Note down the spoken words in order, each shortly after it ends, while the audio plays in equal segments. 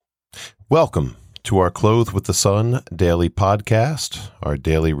Welcome to our Clothed with the Sun daily podcast, our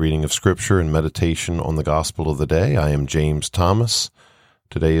daily reading of Scripture and meditation on the Gospel of the day. I am James Thomas.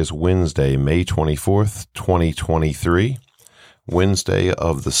 Today is Wednesday, May 24th, 2023, Wednesday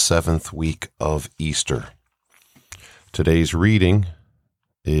of the 7th week of Easter. Today's reading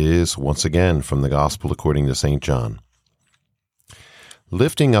is once again from the Gospel according to St. John.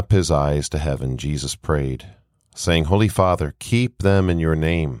 Lifting up his eyes to heaven, Jesus prayed, saying, Holy Father, keep them in your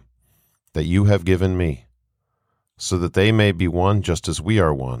name that you have given me, so that they may be one just as we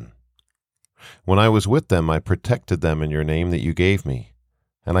are one. When I was with them, I protected them in your name that you gave me,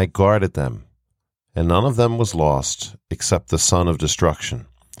 and I guarded them, and none of them was lost except the son of destruction,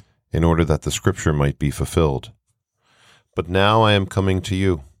 in order that the scripture might be fulfilled. But now I am coming to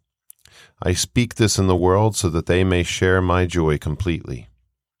you. I speak this in the world so that they may share my joy completely.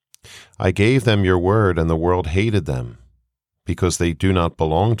 I gave them your word, and the world hated them, because they do not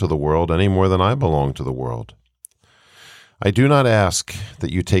belong to the world any more than I belong to the world. I do not ask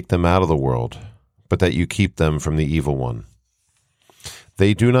that you take them out of the world, but that you keep them from the evil one.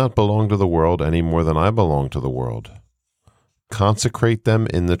 They do not belong to the world any more than I belong to the world. Consecrate them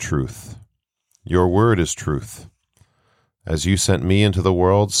in the truth. Your word is truth. As you sent me into the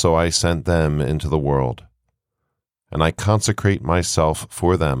world, so I sent them into the world. And I consecrate myself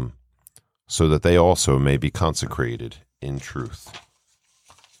for them, so that they also may be consecrated in truth.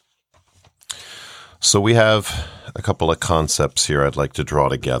 So we have a couple of concepts here I'd like to draw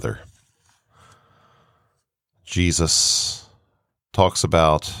together. Jesus talks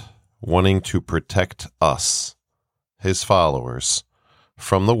about wanting to protect us, his followers,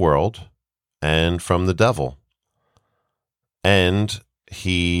 from the world and from the devil. And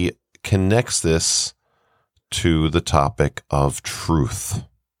he connects this to the topic of truth.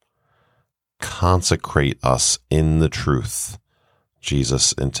 Consecrate us in the truth,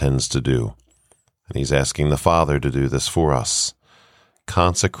 Jesus intends to do. And he's asking the Father to do this for us.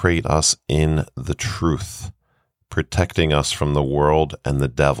 Consecrate us in the truth, protecting us from the world and the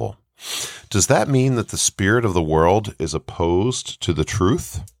devil. Does that mean that the spirit of the world is opposed to the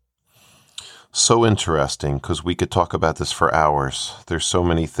truth? So interesting, because we could talk about this for hours. There's so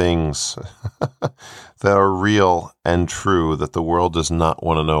many things that are real and true that the world does not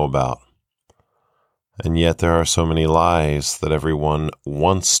want to know about. And yet there are so many lies that everyone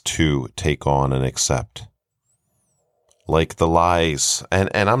wants to take on and accept. Like the lies, and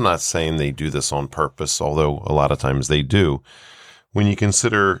I'm not saying they do this on purpose, although a lot of times they do. When you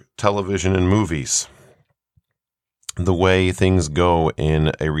consider television and movies, the way things go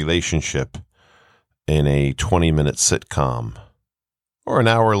in a relationship, in a 20-minute sitcom, or an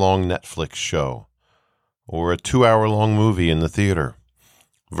hour-long Netflix show, or a 2-hour-long movie in the theater,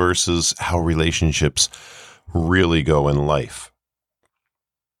 versus how relationships really go in life.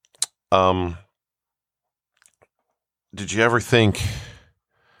 Did you ever think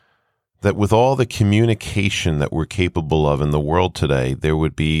that with all the communication that we're capable of in the world today, there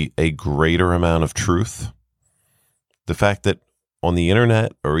would be a greater amount of truth? The fact that on the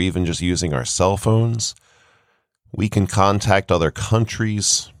internet, or even just using our cell phones, we can contact other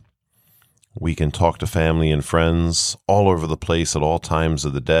countries. We can talk to family and friends all over the place at all times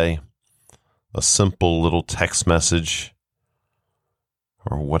of the day. A simple little text message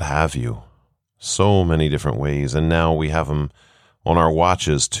or what have you. So many different ways. And now we have them on our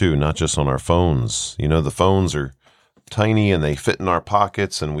watches too, not just on our phones. You know, the phones are tiny and they fit in our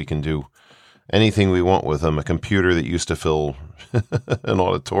pockets and we can do anything we want with them. A computer that used to fill an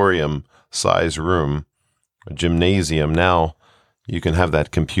auditorium-sized room, a gymnasium, now you can have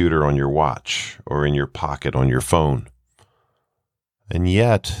that computer on your watch or in your pocket on your phone. And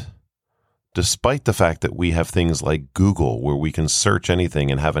yet, despite the fact that we have things like Google where we can search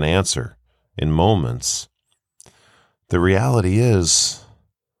anything and have an answer in moments, the reality is,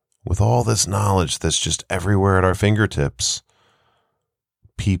 with all this knowledge that's just everywhere at our fingertips,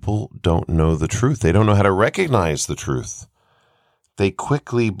 people don't know the truth. They don't know how to recognize the truth. They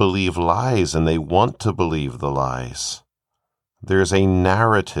quickly believe lies and they want to believe the lies. There's a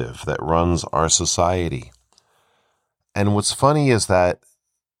narrative that runs our society. And what's funny is that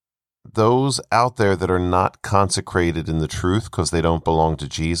those out there that are not consecrated in the truth because they don't belong to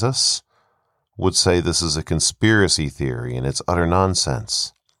Jesus would say this is a conspiracy theory and it's utter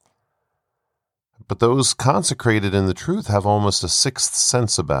nonsense. But those consecrated in the truth have almost a sixth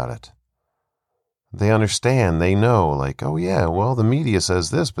sense about it. They understand, they know, like, oh yeah, well, the media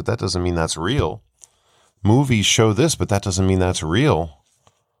says this, but that doesn't mean that's real. Movies show this, but that doesn't mean that's real.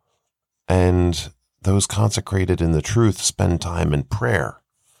 And those consecrated in the truth spend time in prayer.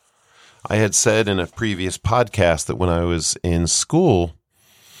 I had said in a previous podcast that when I was in school,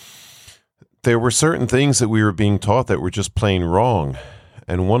 there were certain things that we were being taught that were just plain wrong.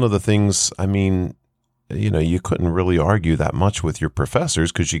 And one of the things, you couldn't really argue that much with your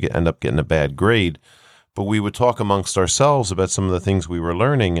professors because you end up getting a bad grade. But we would talk amongst ourselves about some of the things we were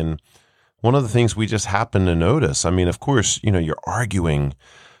learning. And one of the things we just happened to notice, of course, you're arguing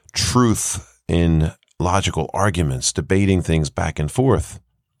truth in logical arguments, debating things back and forth.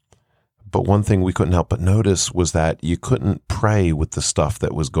 But one thing we couldn't help but notice was that you couldn't pray with the stuff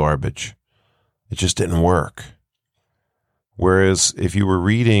that was garbage. It just didn't work. Whereas if you were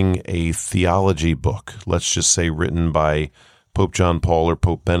reading a theology book, let's just say written by Pope John Paul or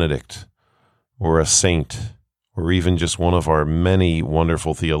Pope Benedict, or a saint, or even just one of our many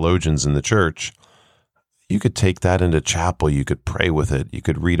wonderful theologians in the church, you could take that into chapel, you could pray with it, you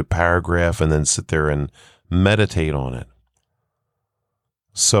could read a paragraph and then sit there and meditate on it.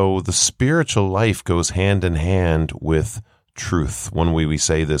 So the spiritual life goes hand in hand with truth. One way we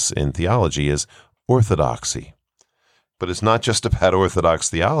say this in theology is orthodoxy. But it's not just about orthodox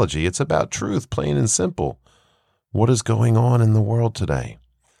theology, it's about truth, plain and simple. What is going on in the world today?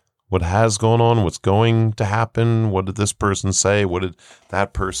 What has gone on? What's going to happen? What did this person say? What did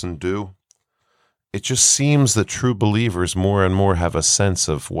that person do? It just seems that true believers more and more have a sense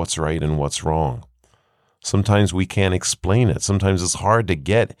of what's right and what's wrong. Sometimes we can't explain it. Sometimes it's hard to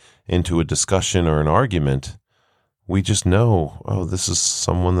get into a discussion or an argument. We just know, this is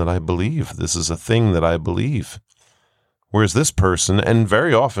someone that I believe. This is a thing that I believe. Whereas this person, and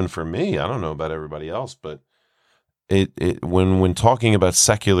very often for me, I don't know about everybody else, but when talking about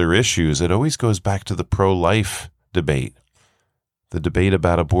secular issues, it always goes back to the pro-life debate, the debate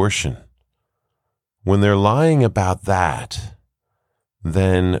about abortion. When they're lying about that,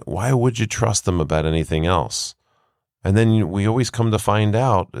 then why would you trust them about anything else? And then we always come to find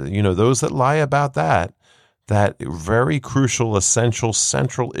out, those that lie about that very crucial, essential,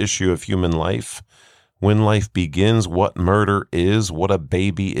 central issue of human life, when life begins, what murder is, what a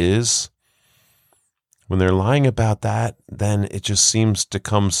baby is. When they're lying about that, then it just seems to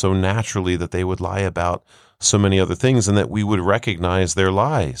come so naturally that they would lie about so many other things and that we would recognize their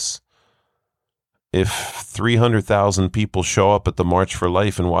lies. If 300,000 people show up at the March for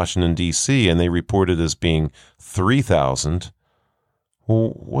Life in Washington, D.C., and they report it as being 3,000, well,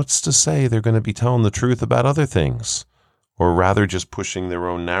 what's to say they're going to be telling the truth about other things, or rather just pushing their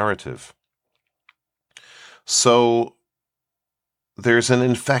own narrative? So there's an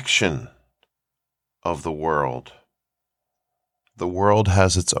infection of the world. The world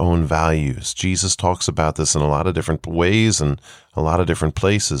has its own values. Jesus talks about this in a lot of different ways and a lot of different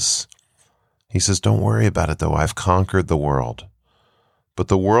places. He says, don't worry about it, though. I've conquered the world. But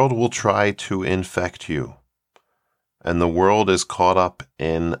the world will try to infect you. And the world is caught up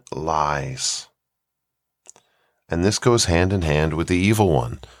in lies. And this goes hand in hand with the evil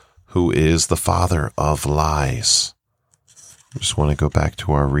one, who is the father of lies. I just want to go back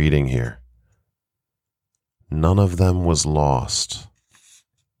to our reading here. None of them was lost.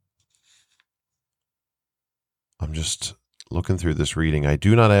 I'm just looking through this reading. I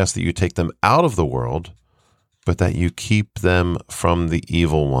do not ask that you take them out of the world, but that you keep them from the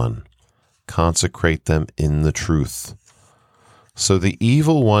evil one. Consecrate them in the truth. So the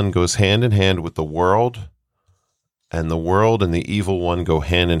evil one goes hand in hand with the world and the evil one go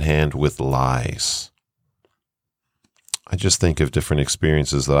hand in hand with lies. I just think of different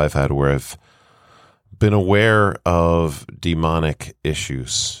experiences that I've had where I've been aware of demonic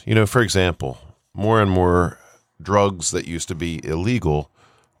issues. For example, more and more drugs that used to be illegal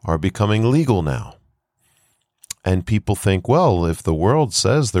are becoming legal now. And people think, well, if the world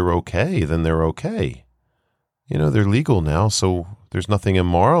says they're okay, then they're okay. They're legal now, so there's nothing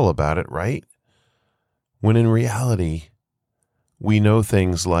immoral about it, right? When in reality, we know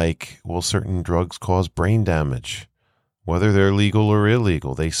things like, well, certain drugs cause brain damage. Whether they're legal or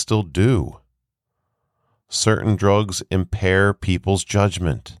illegal, they still do. Certain drugs impair people's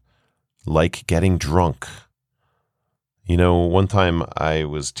judgment, like getting drunk. One time I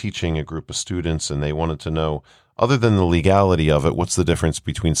was teaching a group of students and they wanted to know, other than the legality of it, what's the difference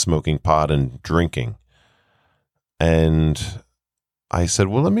between smoking pot and drinking? And I said,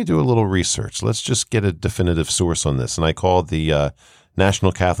 well, let me do a little research. Let's just get a definitive source on this. And I called the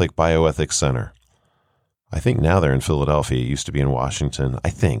National Catholic Bioethics Center. I think now they're in Philadelphia. It used to be in Washington, I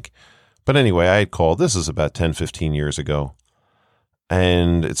think. But anyway, I had called. This is about 10, 15 years ago.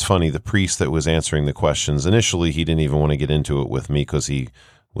 And it's funny, the priest that was answering the questions, initially he didn't even want to get into it with me because he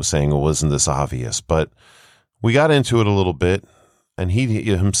was saying, well, isn't this obvious? But we got into it a little bit, and he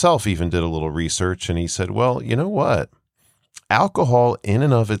himself even did a little research, and he said, well, you know what? Alcohol in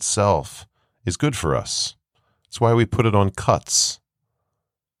and of itself is good for us. That's why we put it on cuts.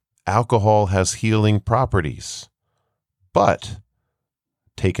 alcohol has healing properties, but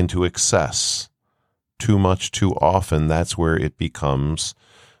taken to excess, too much, too often, that's where it becomes,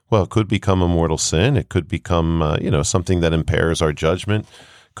 well, it could become a mortal sin. It could become, something that impairs our judgment.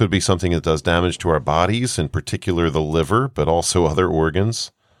 Could be something that does damage to our bodies, in particular the liver, but also other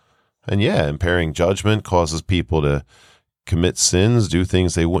organs. And impairing judgment causes people to commit sins, do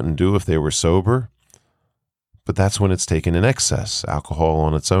things they wouldn't do if they were sober. But that's when it's taken in excess. Alcohol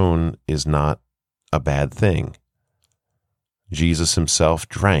on its own is not a bad thing. Jesus himself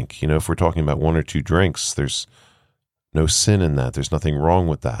drank. If we're talking about one or two drinks, there's no sin in that. There's nothing wrong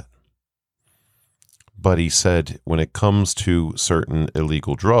with that. But he said when it comes to certain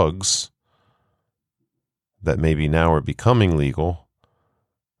illegal drugs that maybe now are becoming legal,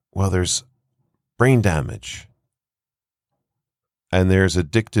 well, there's brain damage. And there's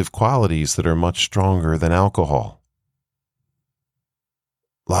addictive qualities that are much stronger than alcohol.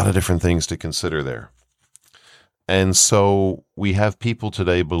 A lot of different things to consider there. And so we have people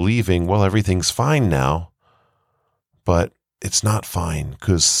today believing, well, everything's fine now, but it's not fine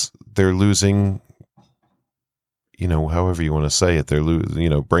because they're losing, however you want to say it, they're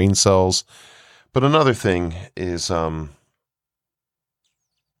losing, brain cells. But another thing is, when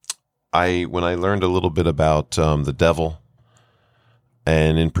I learned a little bit about the devil,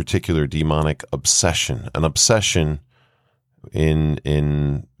 and in particular demonic obsession. An obsession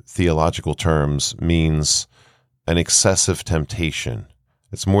in theological terms means an excessive temptation.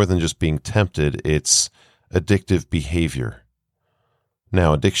 It's more than just being tempted, it's addictive behavior.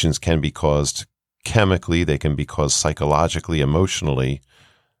 Now, addictions can be caused chemically, they can be caused psychologically, emotionally,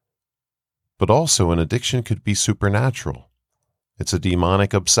 but also an addiction could be supernatural. It's a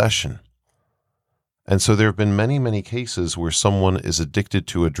demonic obsession. And so there have been many, many cases where someone is addicted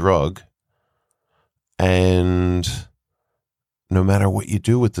to a drug, and no matter what you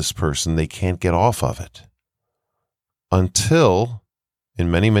do with this person, they can't get off of it. Until,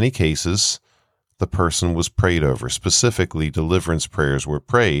 in many, many cases, the person was prayed over. Specifically, deliverance prayers were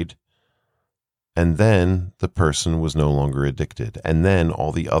prayed, and then the person was no longer addicted. And then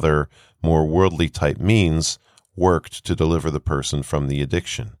all the other more worldly type means worked to deliver the person from the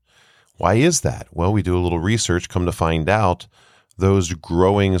addiction. Why is that? Well, we do a little research, come to find out those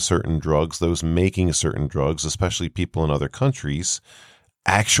growing certain drugs, those making certain drugs, especially people in other countries,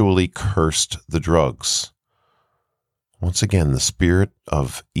 actually cursed the drugs. Once again, the spirit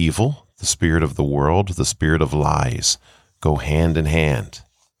of evil, the spirit of the world, the spirit of lies go hand in hand.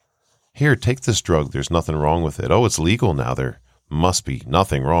 Here, take this drug. There's nothing wrong with it. Oh, it's legal now. There must be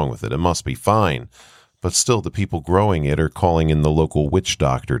nothing wrong with it. It must be fine. But still, the people growing it are calling in the local witch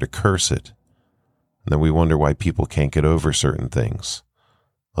doctor to curse it. And then we wonder why people can't get over certain things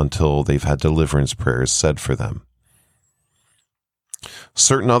until they've had deliverance prayers said for them.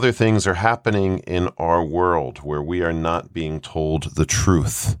 Certain other things are happening in our world where we are not being told the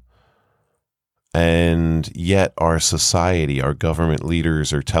truth. And yet our society, our government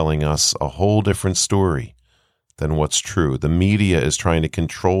leaders are telling us a whole different story than what's true. The media is trying to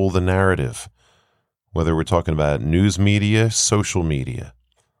control the narrative. Whether we're talking about news media, social media.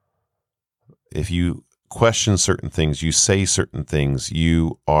 If you question certain things, you say certain things,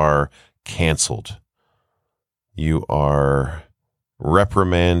 you are canceled. You are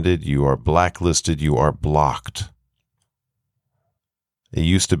reprimanded, you are blacklisted, you are blocked. It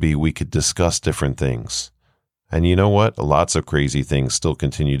used to be we could discuss different things. And you know what? Lots of crazy things still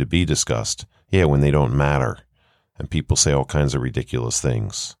continue to be discussed. Yeah, when they don't matter. And people say all kinds of ridiculous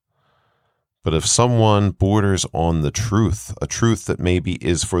things. But if someone borders on the truth, a truth that maybe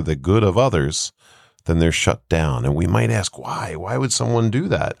is for the good of others, then they're shut down. And we might ask, why? Why would someone do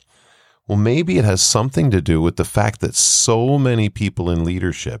that? Well, maybe it has something to do with the fact that so many people in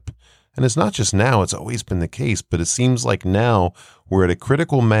leadership, and it's not just now, it's always been the case, but it seems like now we're at a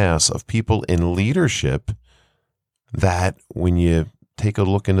critical mass of people in leadership that when you take a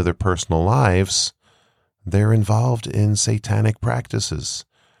look into their personal lives, they're involved in satanic practices.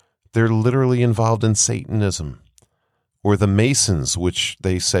 They're literally involved in Satanism. Or the Masons, which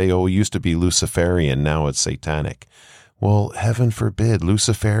they say, oh, it used to be Luciferian, now it's satanic. Well, heaven forbid,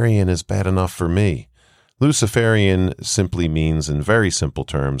 Luciferian is bad enough for me. Luciferian simply means, in very simple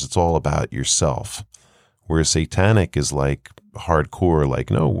terms, it's all about yourself. Whereas satanic is like hardcore, like,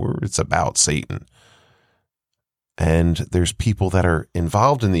 no, it's about Satan. And there's people that are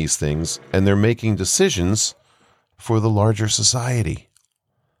involved in these things, and they're making decisions for the larger society.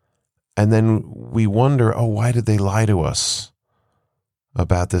 And then we wonder, oh, why did they lie to us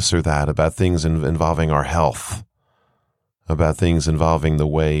about this or that, about things involving our health, about things involving the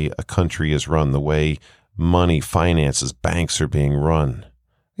way a country is run, the way money, finances, banks are being run.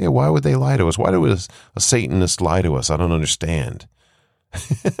 Yeah, why would they lie to us? Why would a Satanist lie to us? I don't understand.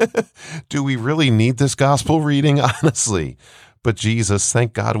 Do we really need this gospel reading? Honestly. But Jesus,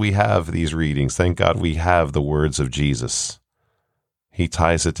 thank God we have these readings. Thank God we have the words of Jesus. He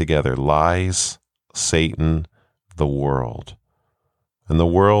ties it together. Lies, Satan, the world. And the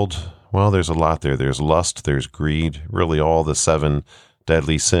world, well, there's a lot there. There's lust, there's greed, really all the 7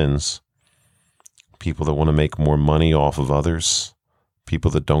 deadly sins. People that want to make more money off of others. People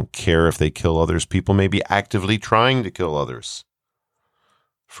that don't care if they kill others. People may be actively trying to kill others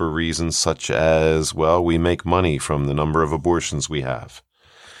for reasons such as, well, we make money from the number of abortions we have.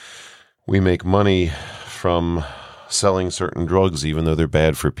 We make money from selling certain drugs, even though they're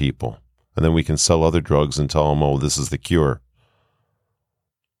bad for people. And then we can sell other drugs and tell them, oh, this is the cure.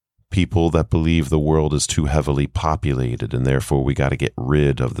 People that believe the world is too heavily populated and therefore we got to get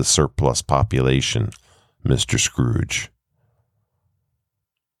rid of the surplus population, Mr. Scrooge.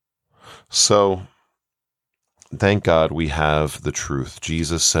 So, thank God we have the truth.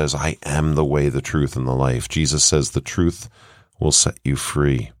 Jesus says, I am the way, the truth, and the life. Jesus says the truth will set you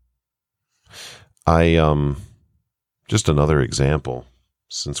free. Just another example,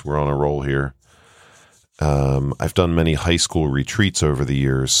 since we're on a roll here. I've done many high school retreats over the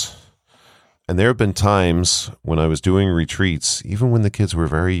years. And there have been times when I was doing retreats, even when the kids were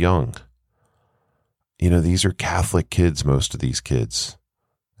very young. You know, these are Catholic kids, most of these kids.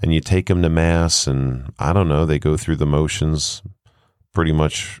 And you take them to Mass and, I don't know, they go through the motions, pretty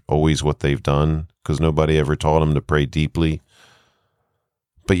much always what they've done, because nobody ever taught them to pray deeply.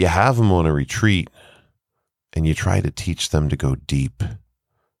 But you have them on a retreat and you try to teach them to go deep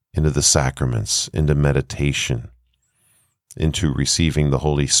into the sacraments, into meditation, into receiving the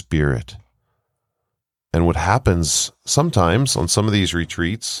Holy Spirit. And what happens sometimes on some of these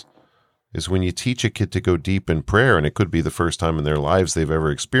retreats is when you teach a kid to go deep in prayer, and it could be the first time in their lives they've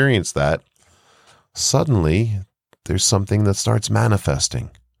ever experienced that, suddenly there's something that starts manifesting.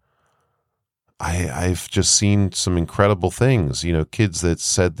 I've just seen some incredible things. You know, kids that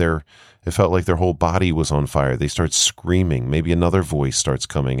said it felt like their whole body was on fire. They start screaming. Maybe another voice starts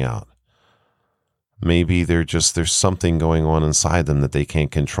coming out. Maybe there's something going on inside them that they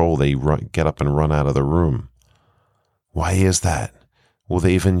can't control. They get up and run out of the room. Why is that? Well,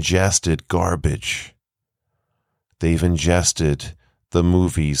 they've ingested garbage. They've ingested the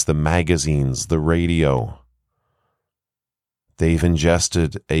movies, the magazines, the radio. They've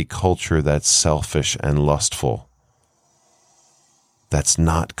ingested a culture that's selfish and lustful, that's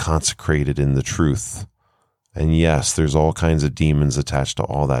not consecrated in the truth. And yes, there's all kinds of demons attached to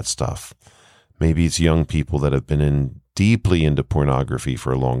all that stuff. Maybe it's young people that have been deeply into pornography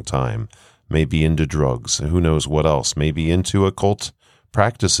for a long time, maybe into drugs, who knows what else, maybe into occult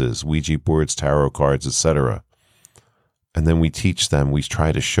practices, Ouija boards, tarot cards, etc. And then we teach them, we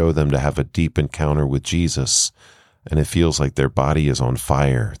try to show them to have a deep encounter with Jesus, and it feels like their body is on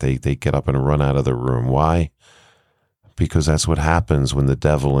fire. They get up and run out of the room. Why? Because that's what happens when the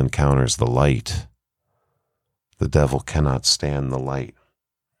devil encounters the light. The devil cannot stand the light.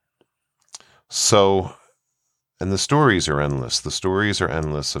 So, and the stories are endless. The stories are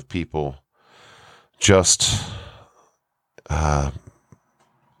endless of people just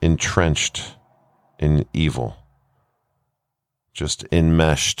entrenched in evil, just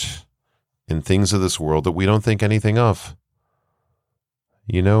enmeshed in things of this world that we don't think anything of.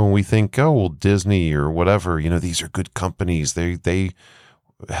 You know, we think, oh, well, Disney or whatever, you know, these are good companies. They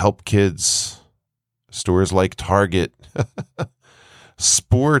help kids. Stores like Target.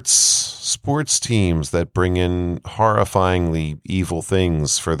 Sports teams that bring in horrifyingly evil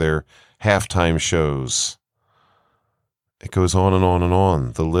things for their halftime shows. It goes on and on and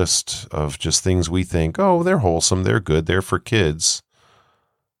on. The list of just things we think, oh, they're wholesome, they're good, they're for kids.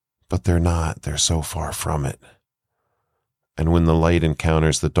 But they're not. They're so far from it. And when the light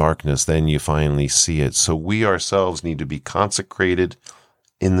encounters the darkness, then you finally see it. So we ourselves need to be consecrated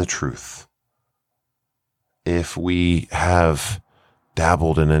in the truth. If we have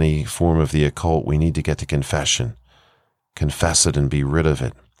dabbled in any form of the occult, we need to get to confession. Confess it and be rid of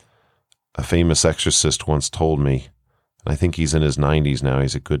it. A famous exorcist once told me, and I think he's in his 90s now,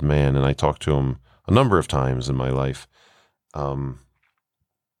 he's a good man, and I talked to him a number of times in my life. But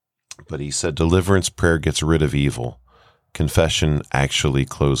he said, deliverance prayer gets rid of evil. Confession actually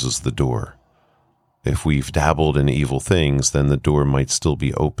closes the door. If we've dabbled in evil things, then the door might still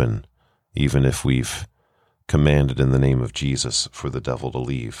be open, even if we've commanded in the name of Jesus for the devil to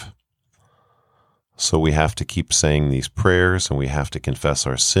leave. So we have to keep saying these prayers, and we have to confess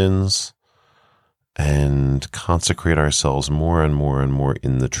our sins and consecrate ourselves more and more and more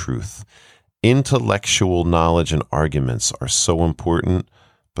in the truth. Intellectual knowledge and arguments are so important,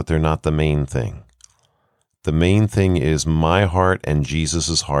 but they're not the main thing. The main thing is my heart and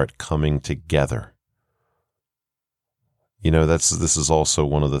Jesus' heart coming together. You know, this is also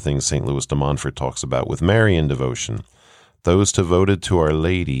one of the things St. Louis de Montfort talks about with Marian devotion. Those devoted to Our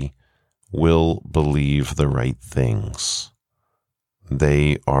Lady will believe the right things.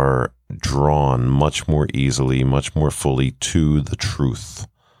 They are drawn much more easily, much more fully to the truth.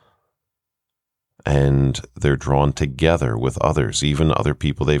 And they're drawn together with others, even other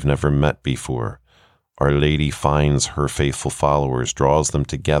people they've never met before. Our Lady finds her faithful followers, draws them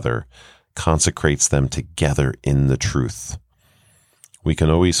together, consecrates them together in the truth. We can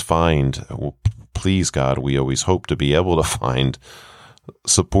always find, please God, we always hope to be able to find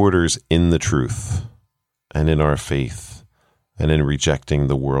supporters in the truth and in our faith and in rejecting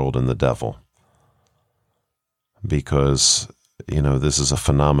the world and the devil. Because, you know, this is a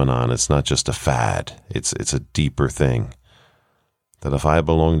phenomenon. It's not just a fad. It's a deeper thing. That if I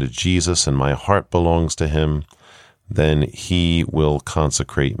belong to Jesus and my heart belongs to him, then he will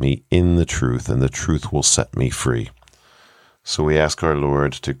consecrate me in the truth, and the truth will set me free. So we ask our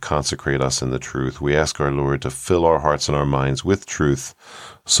Lord to consecrate us in the truth. We ask our Lord to fill our hearts and our minds with truth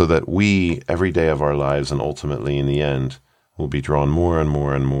so that we, every day of our lives and ultimately in the end, will be drawn more and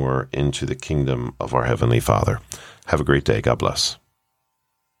more and more into the kingdom of our Heavenly Father. Have a great day. God bless.